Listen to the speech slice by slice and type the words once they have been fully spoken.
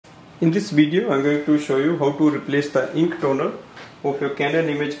In this video, I'm going to show you how to replace the ink toner of your Canon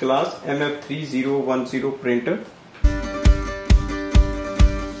Imageclass MF3010 printer.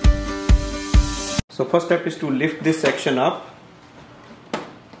 So first step is to lift this section up,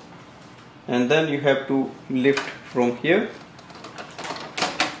 and then you have to lift from here.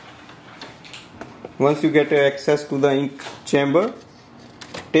 Once you get access to the ink chamber,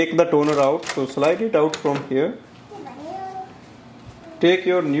 take the toner out. So slide it out from here. Take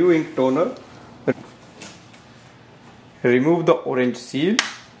your new ink toner, remove the orange seal.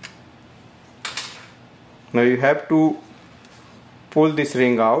 Now you have to pull this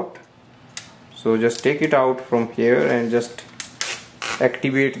ring out. So just take it out from here and just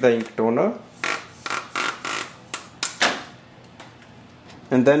activate the ink toner.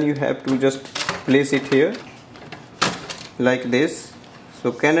 And then you have to just place it here like this.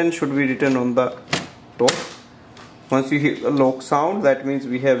 So Canon should be written on the top. Once you hear the lock sound, that means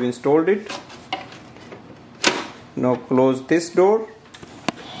we have installed it. Now close this door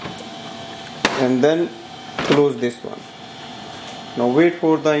and then close this one. Now wait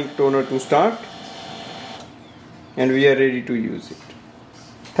for the ink toner to start and we are ready to use it.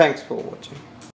 Thanks for watching.